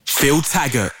Bill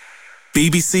Taggart,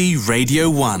 BBC Radio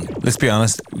 1. Let's be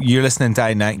honest, you're listening to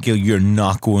Annie Nightingale, you're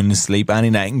not going to sleep. Annie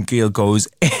Nightingale goes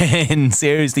in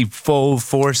seriously full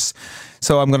force.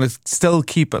 So I'm going to still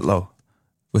keep it low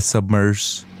with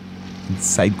Submerse and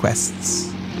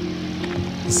Sidequests.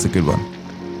 This is a good one.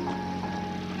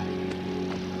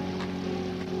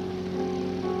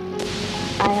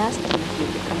 I asked them if you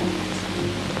could come with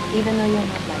us, even though you're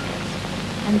not like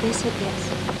us. And they said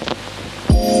yes.